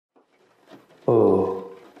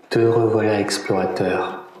Oh, te revoilà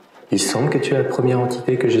explorateur. Il semble que tu es la première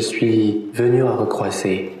entité que je suis venu à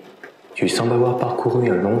recroiser. Tu sembles avoir parcouru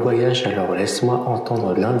un long voyage, alors laisse-moi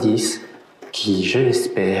entendre l'indice qui, je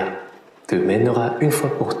l'espère, te mènera une fois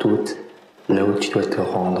pour toutes là où tu dois te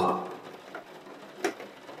rendre.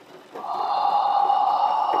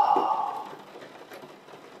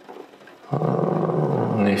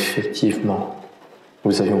 Effectivement,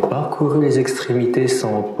 nous avions parcouru les extrémités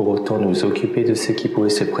sans pour autant nous occuper de ce qui pouvait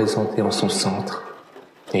se présenter en son centre.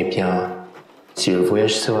 Eh bien, si le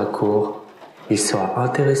voyage sera court, il sera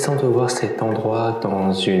intéressant de voir cet endroit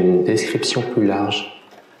dans une description plus large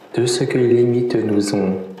de ce que les limites nous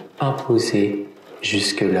ont imposé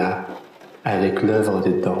jusque-là avec l'œuvre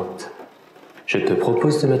de Dante. Je te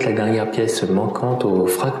propose de mettre la dernière pièce manquante au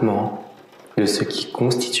fragment de ce qui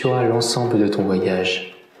constituera l'ensemble de ton voyage,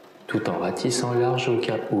 tout en ratissant large au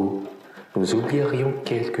cas où nous oublierions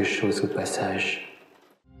quelque chose au passage.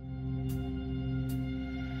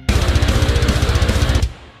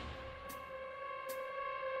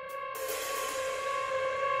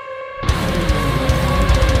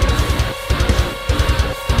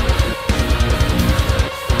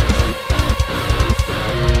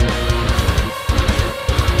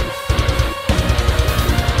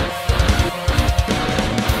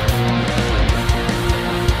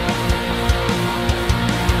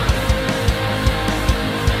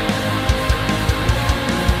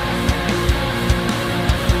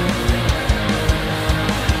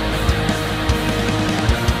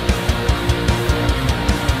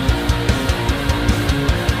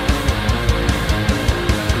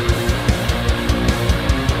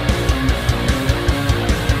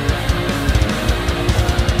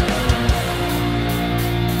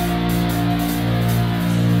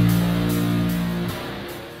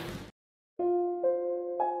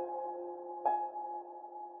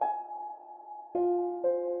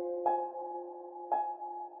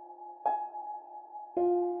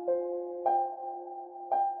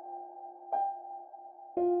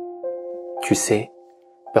 Tu sais,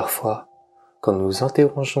 parfois, quand nous nous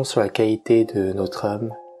interrogeons sur la qualité de notre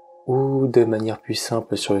âme, ou de manière plus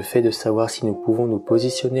simple sur le fait de savoir si nous pouvons nous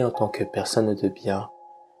positionner en tant que personnes de bien,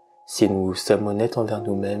 si nous sommes honnêtes envers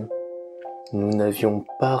nous-mêmes, nous n'avions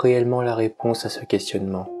pas réellement la réponse à ce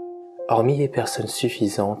questionnement. Hormis les personnes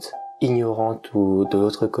suffisantes, ignorantes ou de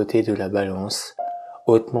l'autre côté de la balance,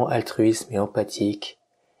 hautement altruistes et empathiques,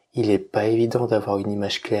 il n'est pas évident d'avoir une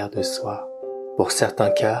image claire de soi. Pour certains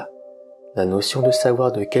cas, la notion de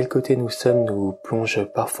savoir de quel côté nous sommes nous plonge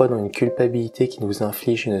parfois dans une culpabilité qui nous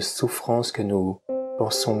inflige une souffrance que nous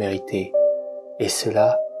pensons mériter. Et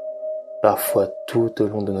cela, parfois tout au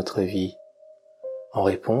long de notre vie. En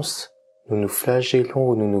réponse, nous nous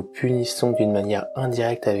flagellons ou nous nous punissons d'une manière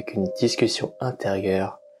indirecte avec une discussion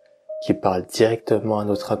intérieure qui parle directement à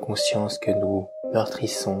notre inconscience que nous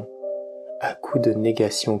meurtrissons à coups de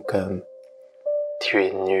négation comme « Tu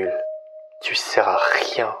es nul, tu sers à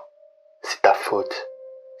rien. C'est ta faute,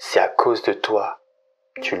 c'est à cause de toi,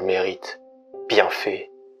 tu le mérites, bien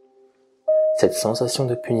fait. » Cette sensation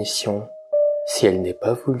de punition, si elle n'est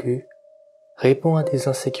pas voulue, répond à des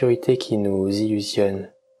insécurités qui nous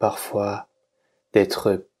illusionnent, parfois,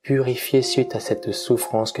 d'être purifiés suite à cette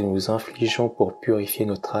souffrance que nous infligeons pour purifier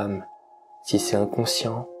notre âme. Si c'est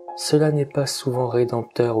inconscient, cela n'est pas souvent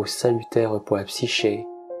rédempteur ou salutaire pour la psyché.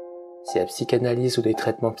 Si la psychanalyse ou les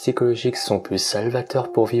traitements psychologiques sont plus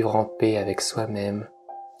salvateurs pour vivre en paix avec soi-même,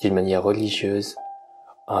 d'une manière religieuse,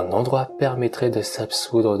 un endroit permettrait de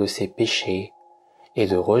s'absoudre de ses péchés et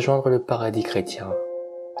de rejoindre le paradis chrétien,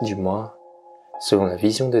 du moins, selon la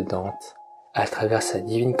vision de Dante, à travers sa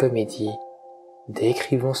divine comédie,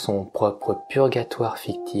 décrivant son propre purgatoire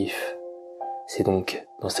fictif. C'est donc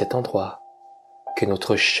dans cet endroit que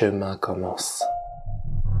notre chemin commence.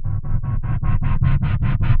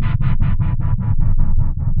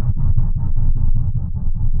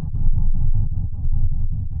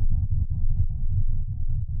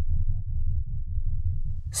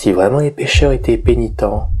 Si vraiment les pécheurs étaient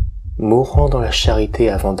pénitents, mourant dans la charité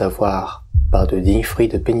avant d'avoir, par de dignes fruits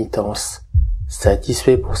de pénitence,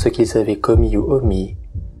 satisfaits pour ce qu'ils avaient commis ou omis,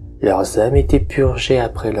 leurs âmes étaient purgées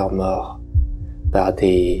après leur mort, par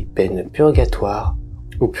des peines purgatoires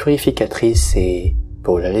ou purificatrices et,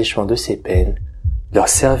 pour l'allègement de ces peines, leur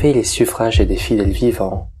servaient les suffrages des fidèles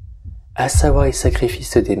vivants, à savoir les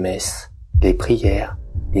sacrifices des messes, les prières,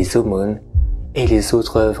 les aumônes et les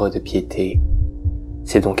autres œuvres de piété.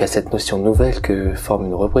 C'est donc à cette notion nouvelle que forme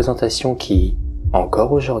une représentation qui,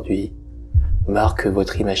 encore aujourd'hui, marque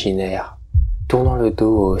votre imaginaire, tournant le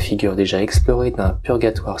dos aux figures déjà explorées d'un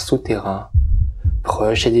purgatoire souterrain,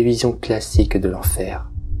 proche des visions classiques de l'enfer.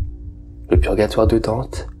 Le purgatoire de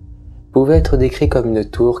Dante pouvait être décrit comme une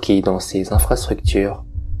tour qui, dans ses infrastructures,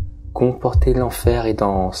 comportait l'enfer et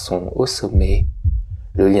dans son haut sommet,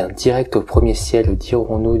 le lien direct au premier ciel,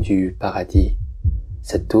 dirons-nous, du paradis.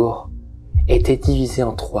 Cette tour était divisée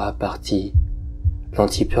en 3 parties,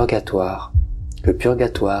 l'antipurgatoire, le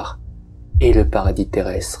purgatoire et le paradis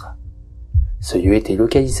terrestre. Ce lieu était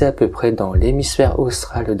localisé à peu près dans l'hémisphère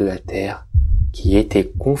austral de la Terre, qui était,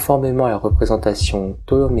 conformément à la représentation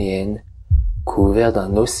ptoléméenne, couvert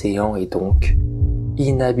d'un océan et donc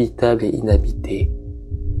inhabitable et inhabité,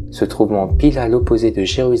 se trouvant pile à l'opposé de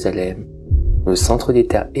Jérusalem, le centre des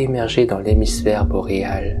terres émergées dans l'hémisphère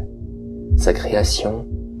boréal. Sa création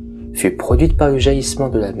fut produite par le jaillissement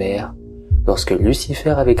de la mer, lorsque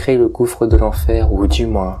Lucifer avait créé le gouffre de l'enfer, ou du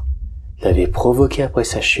moins l'avait provoqué après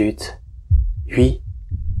sa chute, lui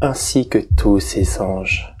ainsi que tous ses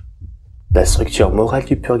anges. La structure morale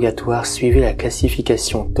du purgatoire suivait la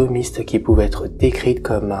classification thomiste qui pouvait être décrite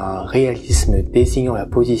comme un réalisme désignant la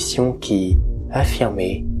position qui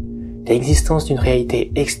affirmait l'existence d'une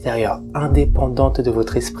réalité extérieure indépendante de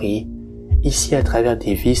votre esprit, ici à travers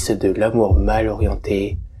des vices de l'amour mal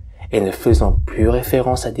orienté et ne faisant plus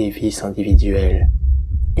référence à des vices individuels.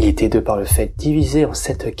 Il était de par le fait divisé en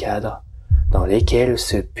 7 cadres dans lesquels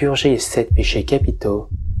se purgeaient les 7 péchés capitaux,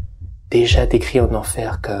 déjà décrits en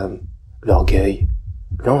enfer comme l'orgueil,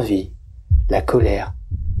 l'envie, la colère,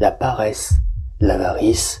 la paresse,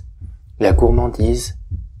 l'avarice, la gourmandise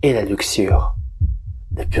et la luxure.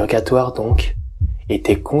 Le purgatoire, donc,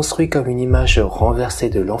 était construit comme une image renversée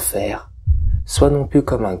de l'enfer, soit non plus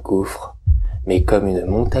comme un gouffre, mais comme une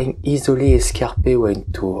montagne isolée escarpée ou à une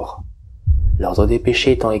tour. L'ordre des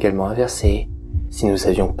péchés étant également inversé, si nous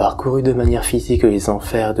avions parcouru de manière physique les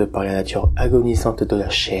enfers de par la nature agonisante de la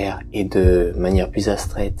chair et de manière plus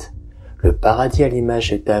abstraite, le paradis à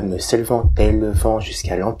l'image d'âmes s'élevant tel le vent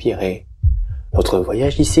jusqu'à l'empyrée, notre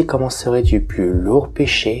voyage ici commencerait du plus lourd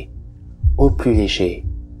péché au plus léger,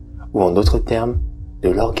 ou en d'autres termes, de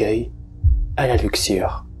l'orgueil à la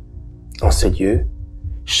luxure. En ce lieu,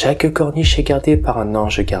 chaque corniche est gardée par un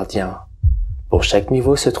ange gardien. Pour chaque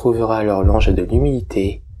niveau se trouvera alors l'ange de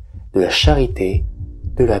l'humilité, de la charité,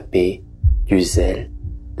 de la paix, du zèle,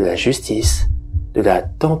 de la justice, de la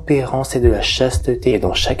tempérance et de la chasteté. Et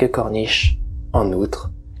dans chaque corniche, en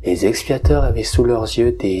outre, les expiateurs avaient sous leurs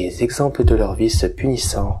yeux des exemples de leurs vices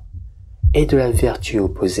punissants et de la vertu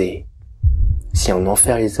opposée. Si en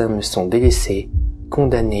enfer les âmes sont délaissées,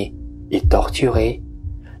 condamnées et torturées,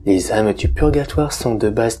 les âmes du purgatoire sont de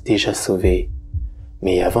base déjà sauvées.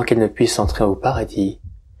 Mais avant qu'elles ne puissent entrer au paradis,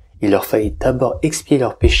 il leur fallait d'abord expier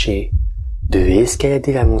leurs péchés, devaient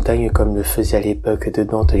escalader la montagne comme le faisaient à l'époque de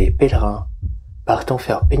Dante les pèlerins, partant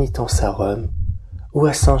faire pénitence à Rome ou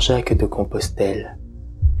à Saint-Jacques de Compostelle.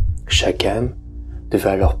 Chaque âme devait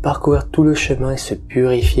alors parcourir tout le chemin et se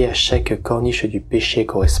purifier à chaque corniche du péché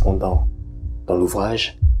correspondant. Dans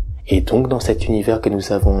l'ouvrage, et donc dans cet univers que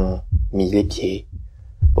nous avons mis les pieds,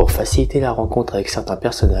 pour faciliter la rencontre avec certains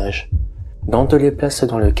personnages, Dante les place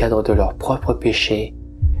dans le cadre de leurs propres péchés,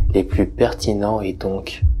 les plus pertinents et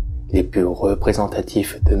donc les plus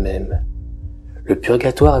représentatifs d'eux-mêmes. Le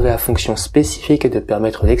purgatoire avait la fonction spécifique de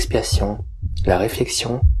permettre l'expiation, la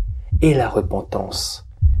réflexion et la repentance,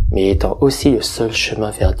 mais étant aussi le seul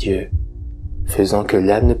chemin vers Dieu, faisant que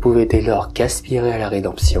l'âme ne pouvait dès lors qu'aspirer à la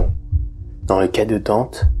rédemption. Dans le cas de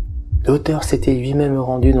Dante, l'auteur s'était lui-même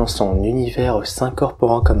rendu dans son univers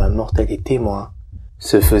s'incorporant comme un mortel et témoin,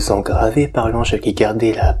 se faisant graver par l'ange qui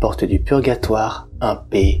gardait la porte du purgatoire un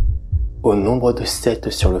P au nombre de 7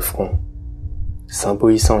 sur le front,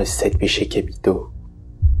 symbolisant les 7 péchés capitaux.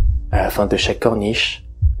 À la fin de chaque corniche,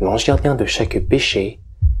 l'ange gardien de chaque péché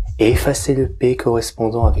effaçait le P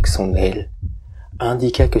correspondant avec son aile,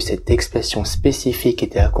 indiqua que cette expiation spécifique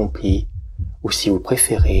était accomplie, ou si vous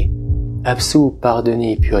préférez, absous ou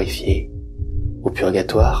pardonné et purifié. Au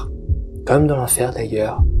purgatoire, comme dans l'enfer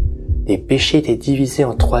d'ailleurs, les péchés étaient divisés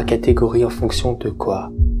en 3 catégories en fonction de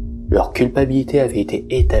quoi leur culpabilité avait été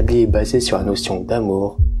établie et basée sur la notion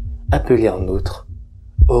d'amour, appelée en outre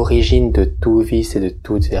origine de tout vice et de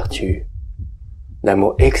toute vertu.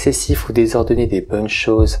 L'amour excessif ou désordonné des bonnes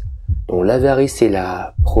choses, dont l'avarice et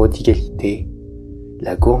la prodigalité,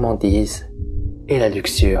 la gourmandise et la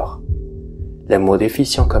luxure. L'amour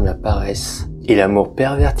déficient comme la paresse, et l'amour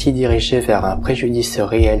perverti dirigé vers un préjudice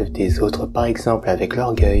réel des autres, par exemple avec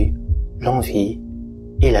l'orgueil, l'envie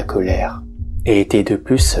et la colère, et était de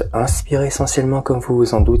plus inspiré essentiellement, comme vous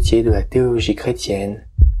vous en doutiez, de la théologie chrétienne,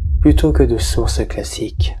 plutôt que de sources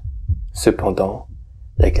classiques. Cependant,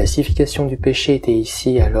 la classification du péché était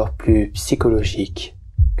ici alors plus psychologique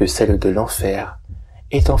que celle de l'enfer,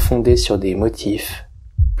 étant fondée sur des motifs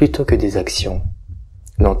plutôt que des actions.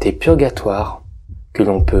 L'antépurgatoire, que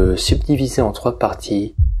l'on peut subdiviser en 3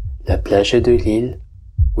 parties, la plage de l'île,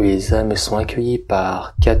 où les âmes sont accueillies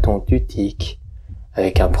par Caton d'Utique,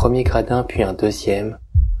 avec un premier gradin puis un deuxième,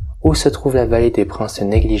 où se trouve la vallée des princes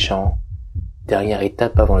négligents, dernière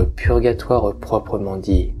étape avant le purgatoire proprement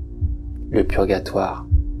dit. Le purgatoire.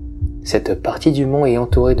 Cette partie du mont est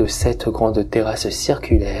entourée de 7 grandes terrasses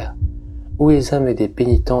circulaires, où les âmes des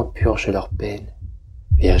pénitents purgent leurs peines.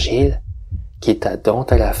 Virgile quitta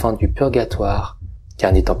Dante à la fin du purgatoire,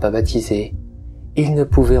 car n'étant pas baptisé, il ne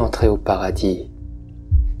pouvait entrer au paradis.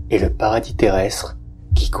 Et le paradis terrestre,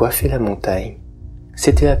 qui coiffait la montagne,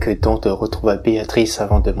 c'était là que Dante retrouva Béatrice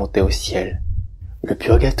avant de monter au ciel. Le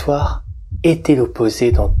purgatoire était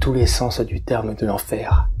l'opposé dans tous les sens du terme de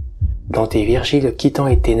l'enfer. Dante et Virgile quittant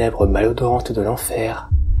les ténèbres malodorantes de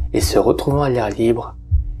l'enfer et se retrouvant à l'air libre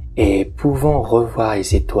et pouvant revoir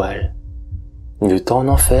les étoiles. Le temps en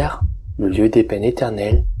enfer, le lieu des peines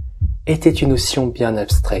éternelles, était une notion bien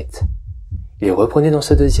abstraite. Il reprenait dans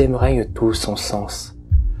ce deuxième règne tout son sens.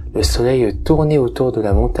 Le soleil tournait autour de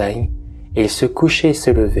la montagne et il se couchait et se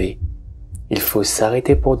levait. Il faut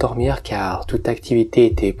s'arrêter pour dormir car toute activité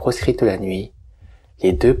était proscrite la nuit.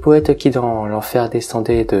 Les 2 poètes qui dans l'enfer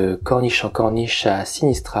descendaient de corniche en corniche à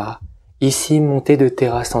Sinistra, ici montaient de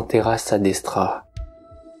terrasse en terrasse à Destra.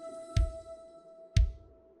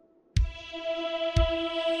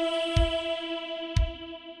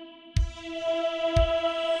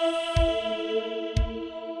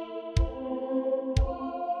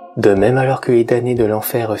 De même alors que les damnés de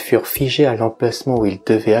l'enfer furent figés à l'emplacement où ils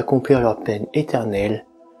devaient accomplir leur peine éternelle,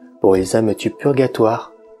 pour les âmes du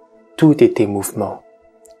purgatoire, tout était mouvement,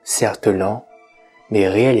 certes lent, mais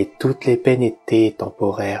réel et toutes les peines étaient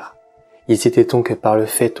temporaires. Ils étaient donc par le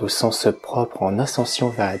fait au sens propre en ascension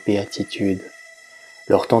vers la béatitude.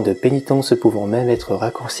 Leur temps de pénitence pouvant même être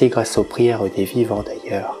raccourci grâce aux prières des vivants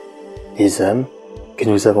d'ailleurs. Les âmes que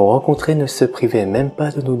nous avons rencontrés ne se privaient même pas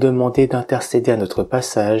de nous demander d'intercéder à notre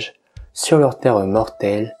passage sur leur terre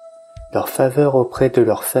mortelle, leur faveur auprès de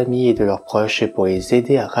leur famille et de leurs proches pour les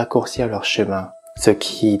aider à raccourcir leur chemin, ce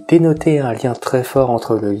qui dénotait un lien très fort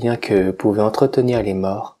entre le lien que pouvaient entretenir les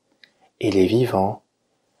morts et les vivants,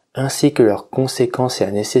 ainsi que leurs conséquences et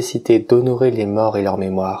la nécessité d'honorer les morts et leur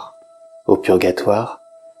mémoire. Au purgatoire,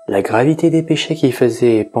 la gravité des péchés qui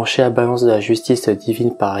faisaient pencher la balance de la justice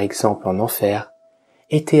divine par exemple en enfer,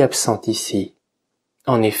 était absente ici.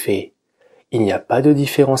 En effet, il n'y a pas de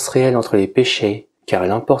différence réelle entre les péchés, car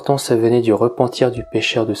l'importance venait du repentir du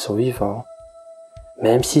pécheur de son vivant,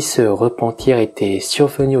 même si ce repentir était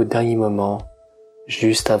survenu au dernier moment,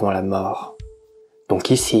 juste avant la mort. Donc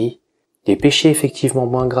ici, les péchés effectivement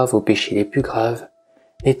moins graves aux péchés les plus graves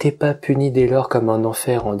n'étaient pas punis dès lors comme un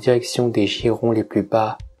enfer en direction des girons les plus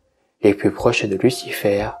bas, les plus proches de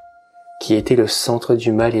Lucifer, qui était le centre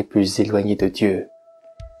du mal et plus éloigné de Dieu,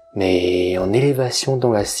 mais en élévation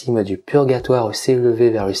dont la cime du purgatoire s'élevait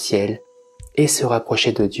vers le ciel et se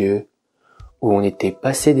rapprochait de Dieu, où on était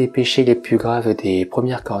passé des péchés les plus graves des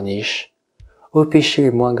premières corniches aux péchés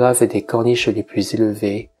les moins graves des corniches les plus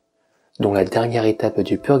élevées, dont la dernière étape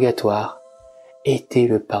du purgatoire était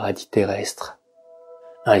le paradis terrestre.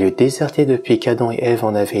 Un lieu déserté depuis qu'Adam et Ève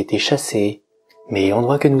en avaient été chassés, mais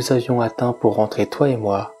endroit que nous avions atteint pour rentrer toi et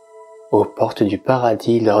moi, aux portes du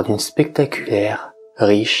paradis lors d'une spectaculaire,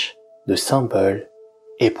 riche de symboles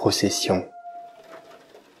et processions.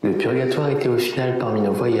 Le purgatoire était au final parmi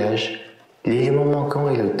nos voyages, l'élément manquant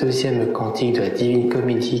est le deuxième cantique de la divine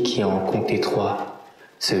comédie qui en comptait 3,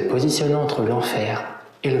 se positionnant entre l'enfer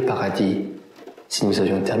et le paradis. Si nous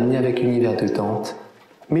avions terminé avec l'univers de Dante,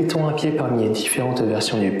 mettons un pied parmi les différentes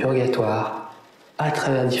versions du purgatoire, à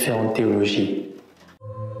travers différentes théologies.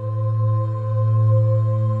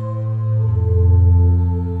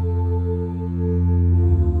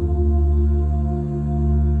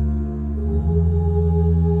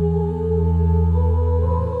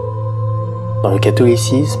 Dans le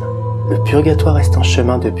catholicisme, le purgatoire est un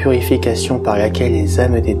chemin de purification par laquelle les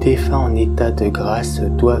âmes des défunts en état de grâce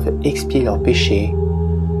doivent expier leurs péchés,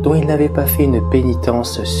 dont ils n'avaient pas fait une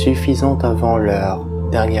pénitence suffisante avant leur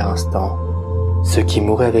dernier instant. Ceux qui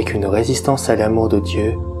mouraient avec une résistance à l'amour de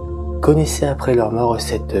Dieu connaissaient après leur mort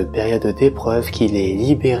cette période d'épreuve qui les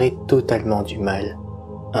libérait totalement du mal.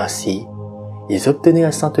 Ainsi, ils obtenaient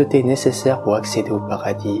la sainteté nécessaire pour accéder au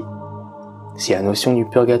paradis. Si la notion du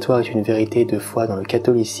purgatoire est une vérité de foi dans le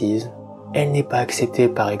catholicisme, elle n'est pas acceptée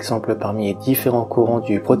par exemple parmi les différents courants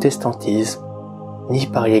du protestantisme, ni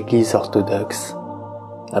par l'Église orthodoxe.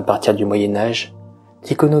 À partir du Moyen-Âge,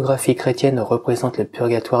 l'iconographie chrétienne représente le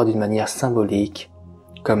purgatoire d'une manière symbolique,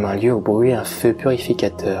 comme un lieu où brûlait un feu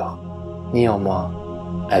purificateur. Néanmoins,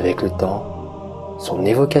 Avec le temps, son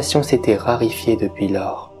évocation s'était raréfiée depuis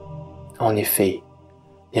lors. En effet,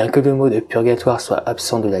 bien que le mot de purgatoire soit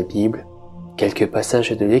absent de la Bible, quelques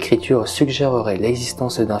passages de l'Écriture suggéreraient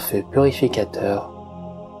l'existence d'un feu purificateur,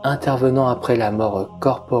 intervenant après la mort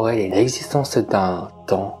corporelle et l'existence d'un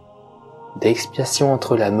temps d'expiation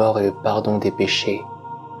entre la mort et le pardon des péchés.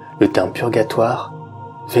 Le terme purgatoire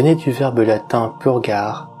venait du verbe latin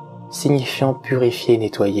purgare, signifiant purifier,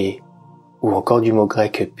 nettoyer, ou encore du mot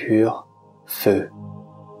grec pur, feu.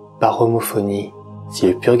 Par homophonie, si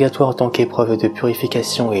le purgatoire en tant qu'épreuve de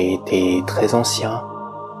purification était très ancien,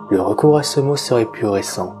 le recours à ce mot serait plus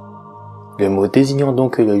récent. Le mot désignant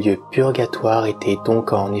donc le lieu purgatoire était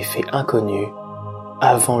donc en effet inconnu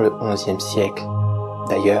avant le XIe siècle.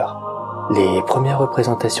 D'ailleurs, les premières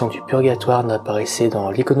représentations du purgatoire n'apparaissaient dans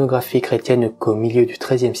l'iconographie chrétienne qu'au milieu du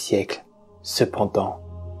XIIIe siècle. Cependant,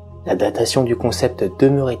 la datation du concept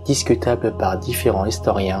demeurait discutable par différents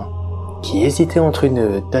historiens qui hésitaient entre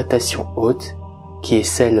une datation haute, qui est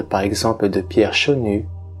celle par exemple de Pierre Chonu,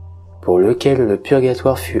 pour lequel le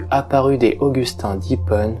purgatoire fut apparu des Augustins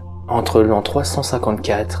d'Hippone entre l'an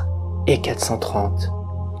 354 et 430,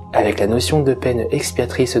 avec la notion de peine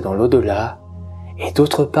expiatrice dans l'au-delà, et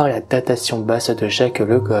d'autre part la datation basse de Jacques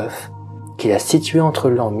Le Goff, qui l'a située entre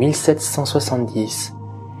l'an 1770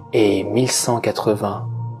 et 1180,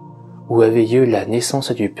 où avait lieu la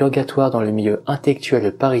naissance du purgatoire dans le milieu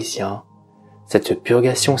intellectuel parisien, cette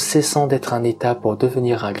purgation cessant d'être un état pour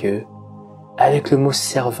devenir un lieu, avec le mot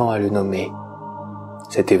servant à le nommer.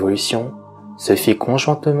 Cette évolution se fit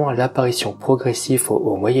conjointement à l'apparition progressive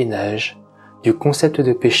au Moyen-Âge du concept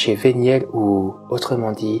de péché véniel ou,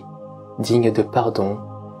 autrement dit, digne de pardon,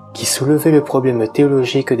 qui soulevait le problème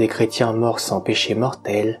théologique des chrétiens morts sans péché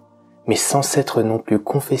mortel, mais sans s'être non plus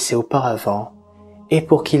confessés auparavant, et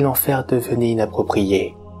pour qui l'enfer devenait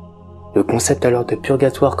inapproprié. Le concept alors de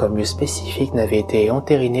purgatoire comme lieu spécifique n'avait été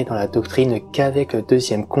entériné dans la doctrine qu'avec le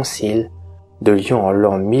deuxième concile de Lyon en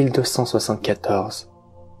l'an 1274.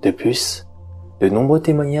 De plus, de nombreux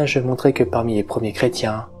témoignages montraient que parmi les premiers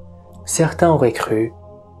chrétiens, certains auraient cru,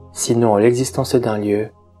 sinon en l'existence d'un lieu,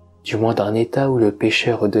 du moins d'un état où le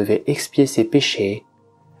pécheur devait expier ses péchés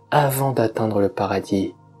avant d'atteindre le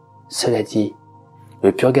paradis. Cela dit,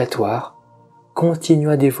 le purgatoire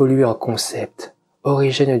continua d'évoluer en concept.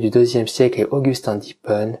 Origène du IIe siècle et Augustin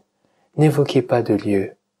d'Hippone n'évoquait pas de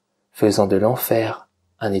lieu, faisant de l'enfer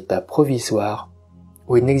un état provisoire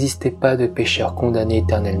où il n'existait pas de pécheurs condamnés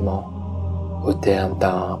éternellement, au terme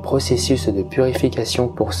d'un processus de purification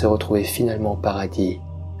pour se retrouver finalement au paradis.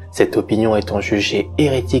 Cette opinion étant jugée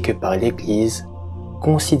hérétique par l'Église,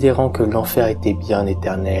 considérant que l'enfer était bien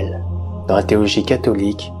éternel. Dans la théologie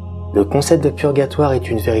catholique, le concept de purgatoire est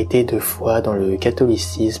une vérité de foi dans le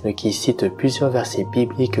catholicisme qui cite plusieurs versets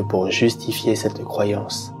bibliques pour justifier cette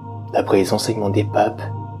croyance. D'après les enseignements des papes,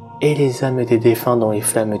 et les âmes des défunts dans les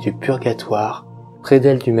flammes du purgatoire, près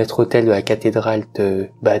d'elles du maître-autel de la cathédrale de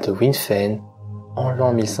Bad Winfen, en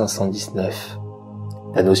l'an 1519.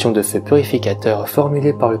 La notion de feu purificateur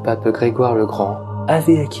formulée par le pape Grégoire le Grand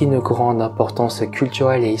avait acquis une grande importance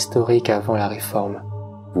culturelle et historique avant la Réforme.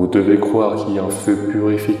 Vous devez croire qu'il y a un feu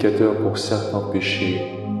purificateur pour certains péchés,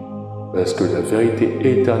 parce que la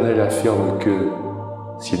vérité éternelle affirme que,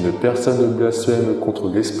 si une personne blasphème contre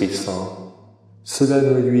l'Esprit Saint, cela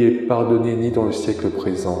ne lui est pardonné ni dans le siècle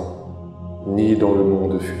présent, ni dans le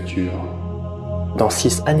monde futur. Dans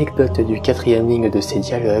 6 anecdotes du 4e ligne de ces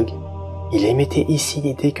dialogues, il émettait ici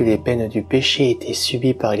l'idée que les peines du péché étaient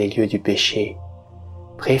subies par les lieux du péché,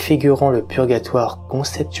 préfigurant le purgatoire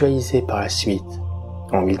conceptualisé par la suite.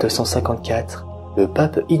 En 1254, le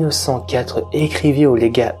pape Innocent IV écrivit au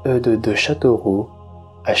légat Eudes de Châteauroux,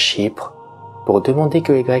 à Chypre, pour demander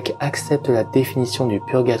que les Grecs acceptent la définition du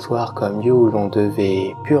purgatoire comme lieu où l'on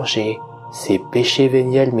devait purger ses péchés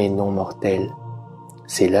véniels mais non mortels.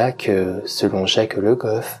 C'est là que, selon Jacques Le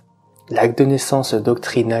Goff, l'acte de naissance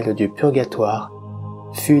doctrinal du purgatoire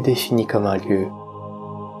fut défini comme un lieu.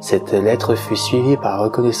 Cette lettre fut suivie par la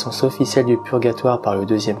reconnaissance officielle du purgatoire par le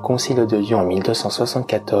deuxième concile de Lyon en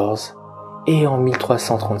 1274 et en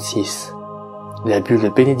 1336. La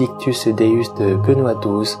bulle Benedictus Deus de Benoît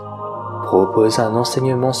XII proposa un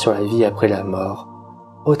enseignement sur la vie après la mort,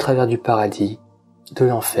 au travers du paradis, de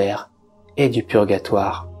l'enfer et du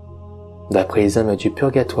purgatoire. D'après les âmes du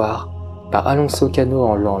purgatoire, par Alonso Cano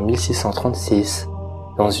en l'an 1636,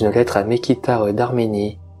 dans une lettre à Mékitare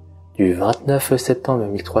d'Arménie, du 29 septembre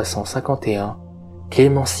 1351,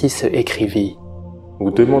 Clément VI écrivit «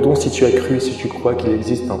 Nous demandons si tu as cru et si tu crois qu'il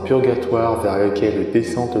existe un purgatoire vers lequel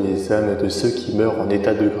descendent les âmes de ceux qui meurent en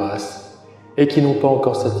état de grâce et qui n'ont pas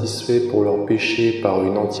encore satisfait pour leurs péchés par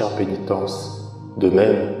une entière pénitence. De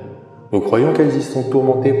même, nous croyons qu'elles y sont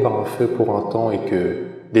tourmentées par un feu pour un temps et que,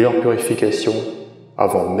 dès leur purification,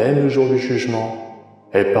 avant même le jour du jugement,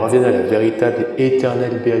 elles parviennent à la véritable et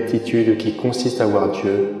éternelle béatitude qui consiste à voir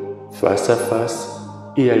Dieu face à face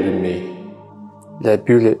et à l'aimer. La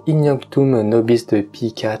bulle Ignotum Nobis de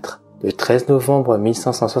Pie IV, le 13 novembre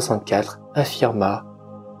 1564, affirma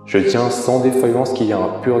 « Je tiens sans défaillance qu'il y a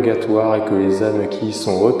un purgatoire et que les âmes qui y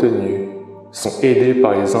sont retenues sont aidées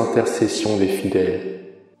par les intercessions des fidèles. »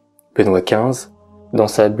 Benoît XV, dans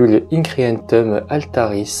sa bulle Incrementum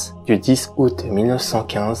Altaris du 10 août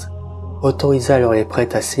 1915, autorisa alors les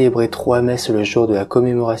prêtres à célébrer 3 messes le jour de la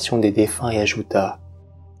commémoration des défunts et ajouta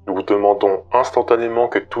 « Nous demandons instantanément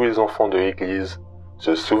que tous les enfants de l'Église,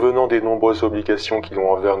 se souvenant des nombreuses obligations qu'ils ont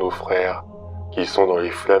envers nos frères, qui sont dans les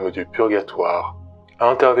flammes du purgatoire,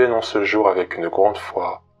 interviennent en ce jour avec une grande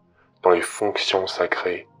foi dans les fonctions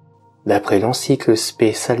sacrées. » D'après l'encycle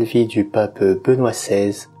Spe Salvi du pape Benoît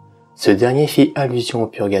XVI, ce dernier fit allusion au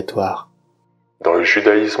purgatoire. Dans le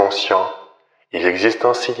judaïsme ancien, il existe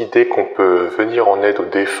ainsi l'idée qu'on peut venir en aide aux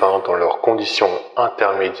défunts dans leurs conditions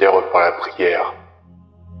intermédiaires par la prière.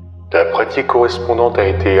 La pratique correspondante a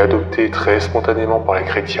été adoptée très spontanément par les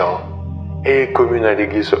chrétiens et est commune à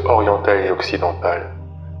l'Église orientale et occidentale.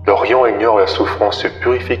 L'Orient ignore la souffrance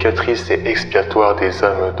purificatrice et expiatoire des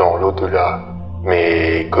âmes dans l'au-delà,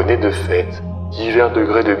 mais connaît de fait divers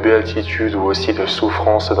degrés de béatitude ou aussi de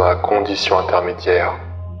souffrance dans la condition intermédiaire.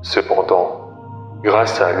 Cependant,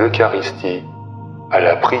 grâce à l'Eucharistie, à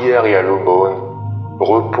la prière et à l'aumône,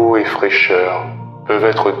 repos et fraîcheur peuvent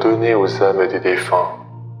être donnés aux âmes des défunts.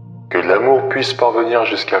 Que l'amour puisse parvenir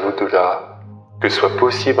jusqu'à l'au-delà, que soit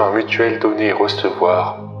possible un mutuel donner et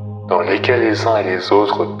recevoir, dans lesquels les uns et les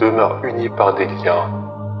autres demeurent unis par des liens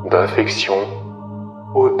d'affection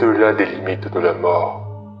au-delà des limites de la mort.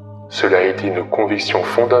 Cela a été une conviction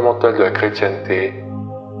fondamentale de la chrétienté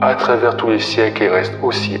à travers tous les siècles et reste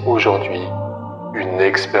aussi aujourd'hui une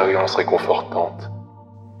expérience réconfortante.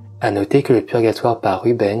 À noter que le purgatoire par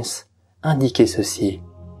Rubens indiquait ceci.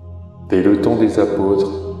 Dès le temps des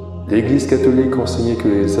apôtres, l'Église catholique enseignait que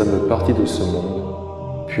les âmes parties de ce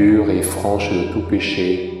monde, pures et franches de tout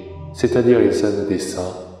péché, c'est-à-dire les âmes des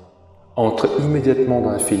saints, entrent immédiatement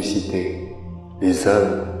dans la félicité. Les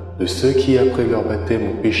âmes de ceux qui, après leur baptême,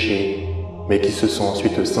 ont péché, mais qui se sont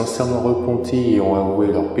ensuite sincèrement repentis et ont avoué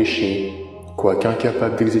leurs péchés, quoique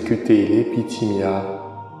incapables d'exécuter l'épitimia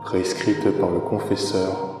prescrite par le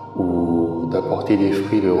confesseur, ou d'apporter des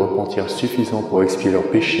fruits de repentir suffisants pour expier leurs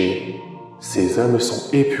péchés, ces âmes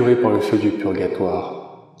sont épurées par le feu du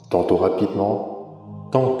purgatoire, tantôt rapidement,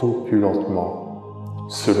 tantôt plus lentement,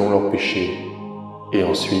 selon leurs péchés, et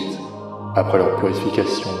ensuite, après leur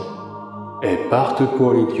purification, elles partent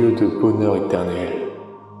pour les lieux de bonheur éternel.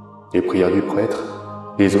 Les prières du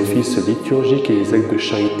prêtre, les offices liturgiques et les actes de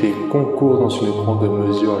charité concourent dans une grande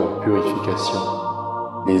mesure à leur purification.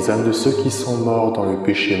 Les âmes de ceux qui sont morts dans le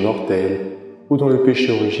péché mortel ou dans le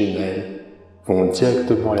péché originel vont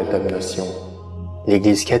directement à la damnation.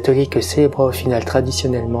 L'Église catholique célébra au final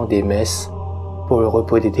traditionnellement des messes pour le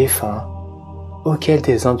repos des défunts, auxquelles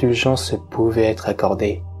des indulgences pouvaient être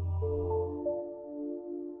accordées.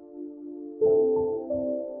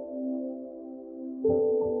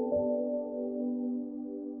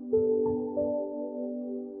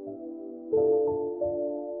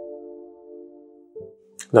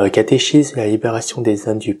 Dans le catéchisme La libération des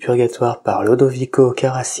âmes du purgatoire par Lodovico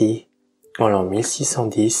Carassi, en l'an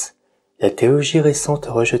 1610, la théologie récente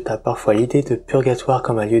rejeta parfois l'idée de purgatoire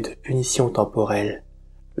comme un lieu de punition temporelle.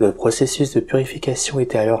 Le processus de purification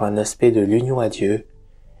était alors un aspect de l'union à Dieu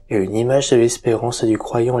et une image de l'espérance du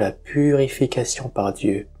croyant la purification par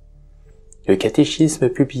Dieu. Le catéchisme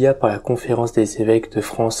publié par la Conférence des évêques de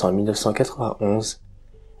France en 1991,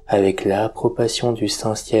 avec l'approbation du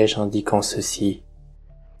Saint-Siège indiquant ceci.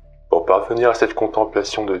 Pour parvenir à cette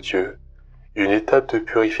contemplation de Dieu, une étape de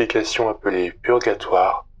purification appelée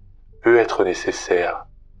purgatoire peut être nécessaire.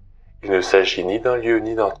 Il ne s'agit ni d'un lieu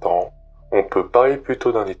ni d'un temps, on peut parler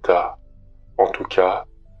plutôt d'un état. En tout cas,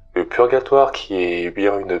 le purgatoire, qui est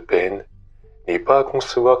bien une peine, n'est pas à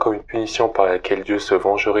concevoir comme une punition par laquelle Dieu se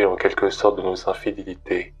vengerait en quelque sorte de nos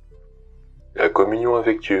infidélités. La communion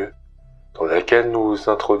avec Dieu, dans laquelle nous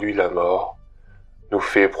introduit la mort, nous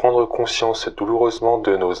fait prendre conscience douloureusement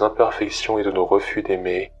de nos imperfections et de nos refus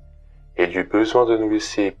d'aimer, et du besoin de nous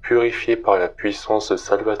laisser purifier par la puissance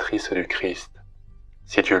salvatrice du Christ.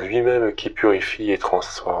 C'est Dieu lui-même qui purifie et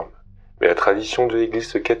transforme. Mais la tradition de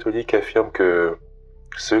l'Église catholique affirme que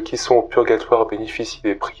ceux qui sont au purgatoire bénéficient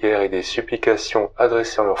des prières et des supplications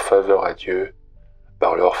adressées en leur faveur à Dieu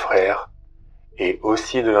par leurs frères et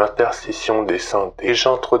aussi de l'intercession des saints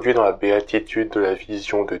déjà introduits dans la béatitude de la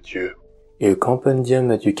vision de Dieu. Et le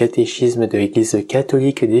compendium du catéchisme de l'Église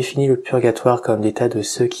catholique définit le purgatoire comme l'état de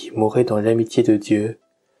ceux qui mouraient dans l'amitié de Dieu,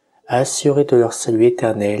 assurés de leur salut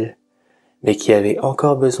éternel, mais qui avaient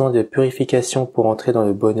encore besoin de purification pour entrer dans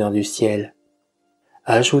le bonheur du ciel.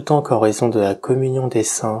 Ajoutant qu'en raison de la communion des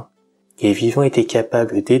saints, les vivants étaient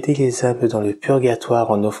capables d'aider les âmes dans le purgatoire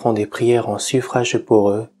en offrant des prières en suffrage pour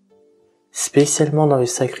eux, spécialement dans le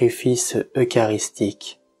sacrifice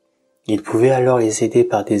eucharistique. Ils pouvaient alors les aider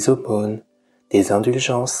par des aumônes, des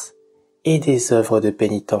indulgences et des œuvres de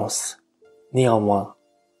pénitence. Néanmoins,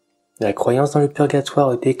 la croyance dans le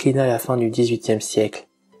purgatoire déclina à la fin du XVIIIe siècle,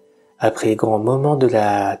 après les grands moments de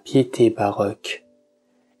la piété baroque.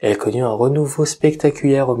 Elle connut un renouveau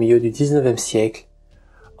spectaculaire au milieu du XIXe siècle,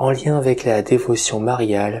 en lien avec la dévotion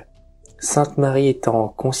mariale, Sainte Marie étant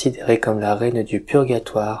considérée comme la reine du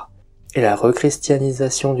purgatoire, et la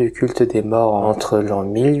rechristianisation du culte des morts entre l'an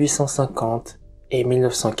 1850 et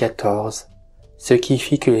 1914, ce qui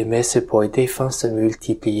fit que les messes pour les défunts se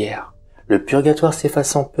multiplièrent. Le purgatoire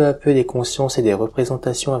s'effaçant peu à peu des consciences et des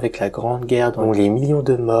représentations avec la Grande Guerre dont les millions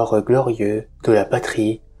de morts glorieux de la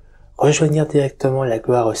patrie rejoignirent directement la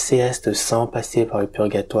gloire céleste sans passer par le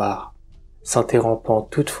purgatoire, s'interrompant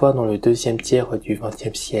toutefois dans le deuxième tiers du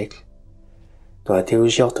XXe siècle. Dans la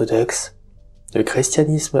théologie orthodoxe, le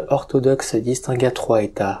christianisme orthodoxe distingua 3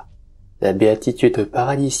 états, la béatitude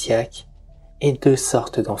paradisiaque et 2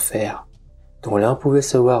 sortes d'enfer, dont l'un pouvait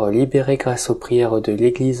se voir libéré grâce aux prières de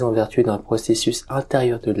l'Église en vertu d'un processus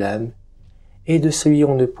intérieur de l'âme, et de celui où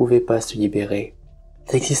on ne pouvait pas se libérer.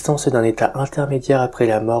 L'existence d'un état intermédiaire après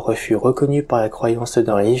la mort fut reconnue par la croyance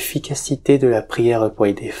dans l'efficacité de la prière pour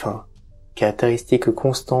les défunts, caractéristique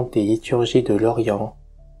constante des liturgies de l'Orient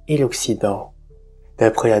et l'Occident.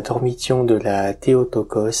 D'après la dormition de la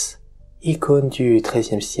Théotokos, icône du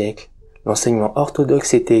XIIIe siècle, l'enseignement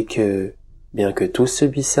orthodoxe était que, bien que tous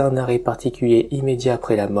subissaient un arrêt particulier immédiat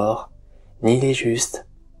après la mort, ni les justes,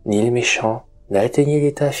 ni les méchants n'atteignaient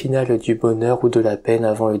l'état final du bonheur ou de la peine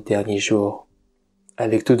avant le dernier jour.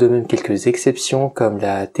 Avec tout de même quelques exceptions comme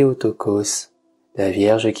la Théotokos, la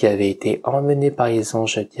Vierge qui avait été emmenée par les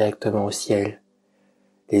anges directement au ciel.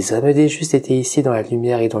 Les âmes des justes étaient ici dans la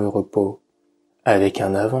lumière et dans le repos, avec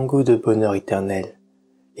un avant-goût de bonheur éternel.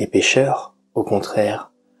 Les pécheurs, au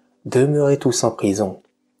contraire, demeuraient tous en prison,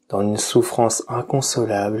 dans une souffrance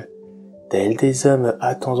inconsolable, tels des hommes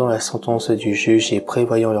attendant la sentence du juge et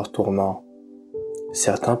prévoyant leur tourment.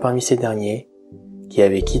 Certains parmi ces derniers, qui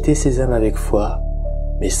avaient quitté ces âmes avec foi,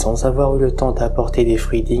 mais sans avoir eu le temps d'apporter des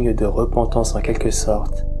fruits dignes de repentance en quelque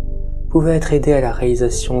sorte, pouvaient être aidés à la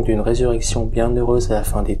réalisation d'une résurrection bienheureuse à la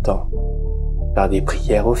fin des temps, par des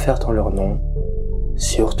prières offertes en leur nom,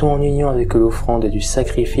 surtout en union avec l'offrande du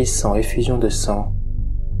sacrifice sans effusion de sang,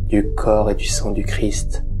 du corps et du sang du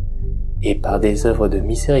Christ, et par des œuvres de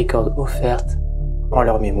miséricorde offertes en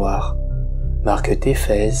leur mémoire. Marc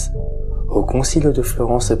d'Éphèse, au concile de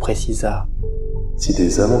Florence précisa: Si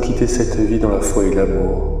des âmes ont quitté cette vie dans la foi et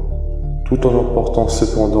l'amour, tout en emportant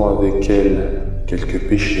cependant avec elles quelques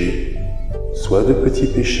péchés, soit de petits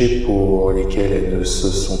péchés pour lesquels elles ne se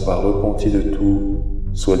sont pas repenties de tout,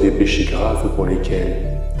 soit des péchés graves pour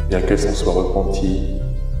lesquels, bien qu'elles s'en soient repenties,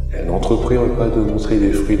 elles n'entreprirent pas de montrer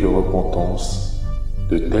des fruits de repentance,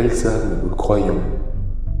 de telles âmes, nous le croyons,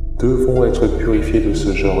 devront être purifiées de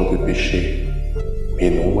ce genre de péché, mais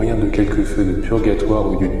non moyen de quelques feux de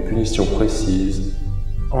purgatoire ou d'une punition précise,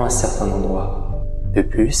 en un certain endroit. De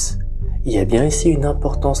plus, il y a bien ici une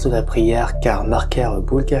importance de la prière car Marker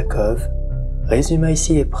Bulgakov résuma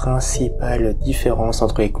ici les principales différences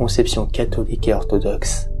entre les conceptions catholiques et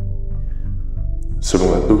orthodoxes.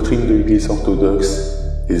 Selon la doctrine de l'Église orthodoxe,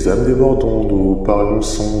 les âmes des morts dont nous parlons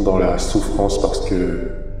sont dans la souffrance parce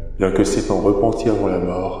que, bien que s'étant repenties avant la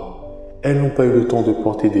mort, elles n'ont pas eu le temps de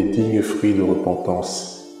porter des dignes fruits de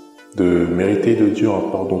repentance, de mériter de Dieu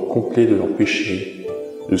un pardon complet de leurs péchés,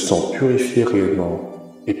 de s'en purifier réellement,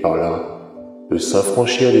 et par là, de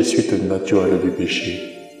s'affranchir des suites naturelles du péché,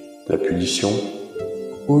 la punition,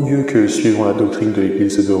 au lieu que, suivant la doctrine de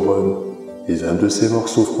l'Église de Rome, les âmes de ces morts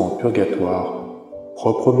souffrent en purgatoire,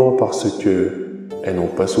 proprement parce que elles n'ont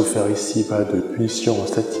pas souffert ici-bas de punition en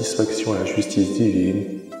satisfaction à la justice divine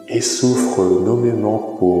et souffrent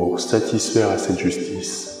nommément pour satisfaire à cette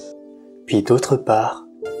justice. Puis d'autre part,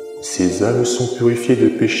 ces âmes sont purifiées de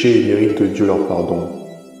péché et méritent de Dieu leur pardon,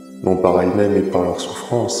 non par elles-mêmes et par leur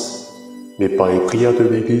souffrance, mais par les prières de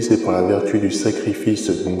l'Église et par la vertu du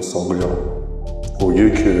sacrifice non sanglant, au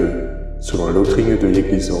lieu que, selon la doctrine de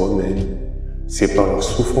l'Église romaine, c'est par leur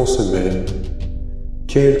souffrance même,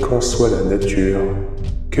 quelle qu'en soit la nature,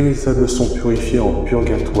 que les âmes sont purifiées en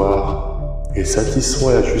purgatoire et satisfont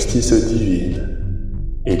à la justice divine,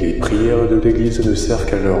 et les prières de l'Église ne servent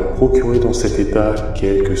qu'à leur procurer dans cet état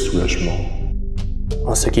quelque soulagement.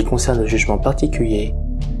 En ce qui concerne le jugement particulier,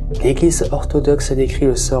 l'Église orthodoxe décrit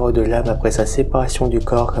le sort de l'âme après sa séparation du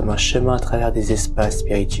corps comme un chemin à travers des espaces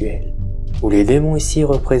spirituels, où les démons ici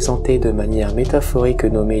représentés de manière métaphorique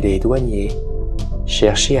nommés les douaniers,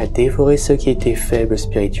 cherchaient à dévorer ceux qui étaient faibles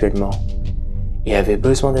spirituellement, et avaient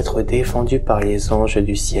besoin d'être défendus par les anges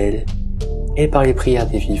du ciel et par les prières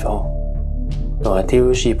des vivants. Dans la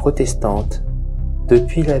théologie protestante,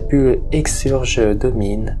 depuis la bulle Exsurge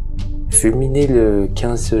Domine, fulminée le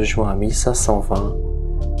 15 juin 1520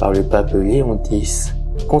 par le pape Léon X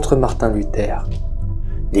contre Martin Luther,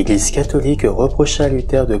 l'Église catholique reprocha à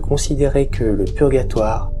Luther de considérer que le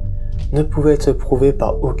purgatoire ne pouvait être prouvé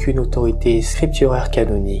par aucune autorité scripturaire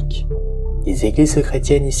canonique. Les églises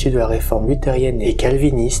chrétiennes issues de la réforme luthérienne et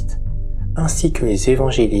calviniste, ainsi que les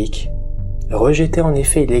évangéliques, rejetaient en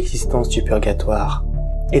effet l'existence du purgatoire,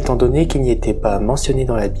 étant donné qu'il n'y était pas mentionné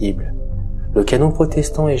dans la Bible. Le canon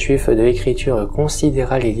protestant et juif de l'Écriture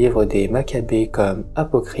considéra les livres des Maccabées comme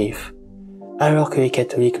apocryphes, alors que les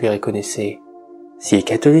catholiques les reconnaissaient. Si les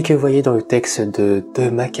catholiques voyaient dans le texte de 2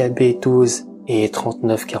 Maccabées 12 et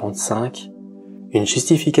 39-45 une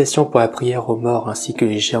justification pour la prière aux morts ainsi que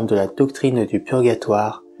les germes de la doctrine du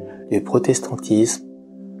purgatoire, le protestantisme,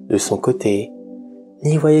 de son côté,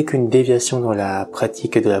 n'y voyait qu'une déviation dans la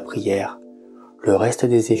pratique de la prière, le reste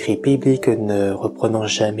des écrits bibliques ne reprenant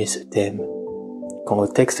jamais ce thème. Quand le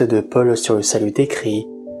texte de Paul sur le salut décrit,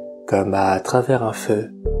 comme à travers un feu,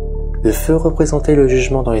 le feu représentait le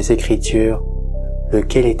jugement dans les Écritures,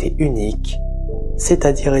 lequel était unique,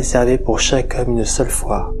 c'est-à-dire réservé pour chaque homme une seule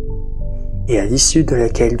fois, et à l'issue de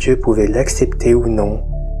laquelle Dieu pouvait l'accepter ou non,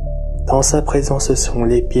 dans sa présence selon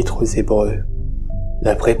l'Épître aux Hébreux.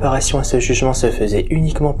 La préparation à ce jugement se faisait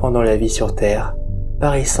uniquement pendant la vie sur terre,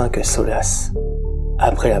 par les saints que solace.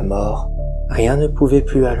 Après la mort, rien ne pouvait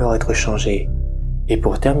plus alors être changé. Et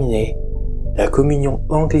pour terminer, la communion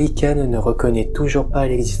anglicane ne reconnaît toujours pas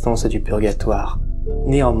l'existence du purgatoire.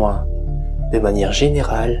 Néanmoins, de manière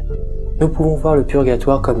générale, nous pouvons voir le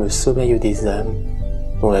purgatoire comme le sommeil des âmes,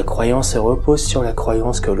 dont la croyance repose sur la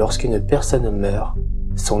croyance que lorsqu'une personne meurt,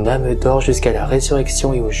 son âme dort jusqu'à la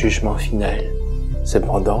résurrection et au jugement final.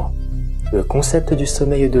 Cependant, le concept du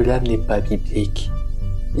sommeil de l'âme n'est pas biblique.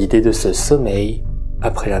 L'idée de ce sommeil,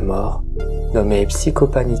 après la mort, nommé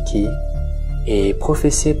psychopaniki, est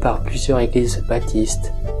professée par plusieurs églises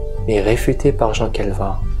baptistes, mais réfutée par Jean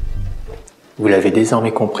Calvin. Vous l'avez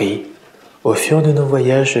désormais compris, au fur de nos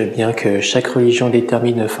voyages, bien que chaque religion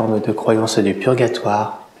détermine une forme de croyance du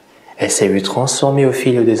purgatoire, elle s'est vue transformée au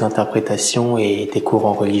fil des interprétations et des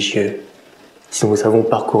courants religieux. Si nous avons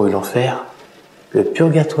parcouru l'enfer, le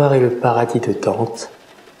purgatoire et le paradis de Dante,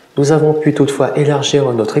 nous avons pu toutefois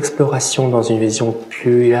élargir notre exploration dans une vision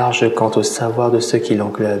plus large quant au savoir de ce qui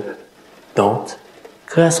l'englobe. Dante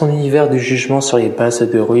créa son univers du jugement sur les bases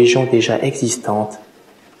de religions déjà existantes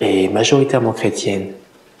et majoritairement chrétiennes,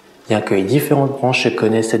 bien que les différentes branches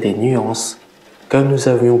connaissent des nuances, comme nous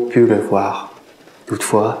avions pu le voir.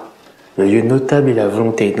 Toutefois, le lieu notable est la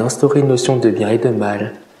volonté d'instaurer une notion de bien et de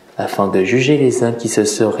mal, afin de juger les âmes qui se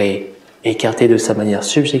seraient écartées de sa manière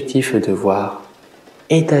subjective de voir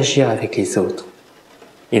et d'agir avec les autres.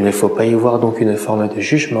 Il ne faut pas y voir donc une forme de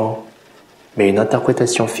jugement, mais une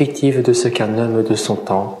interprétation fictive de ce qu'un homme de son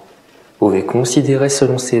temps pouvait considérer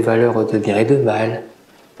selon ses valeurs de bien et de mal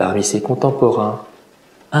parmi ses contemporains,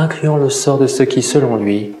 incluant le sort de ceux qui, selon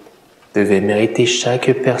lui, devaient mériter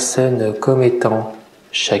chaque personne comme étant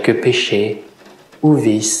chaque péché ou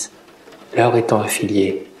vice leur étant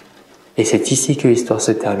affilié. Et c'est ici que l'histoire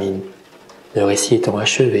se termine. Le récit étant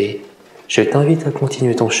achevé, je t'invite à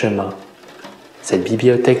continuer ton chemin. Cette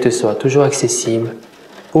bibliothèque te sera toujours accessible,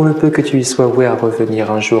 pour le peu que tu y sois voué à revenir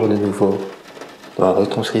un jour de nouveau. Dans la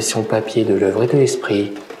retranscription papier de l'œuvre et de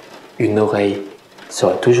l'esprit, une oreille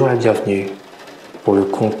sera toujours la bienvenue pour le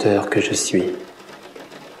conteur que je suis.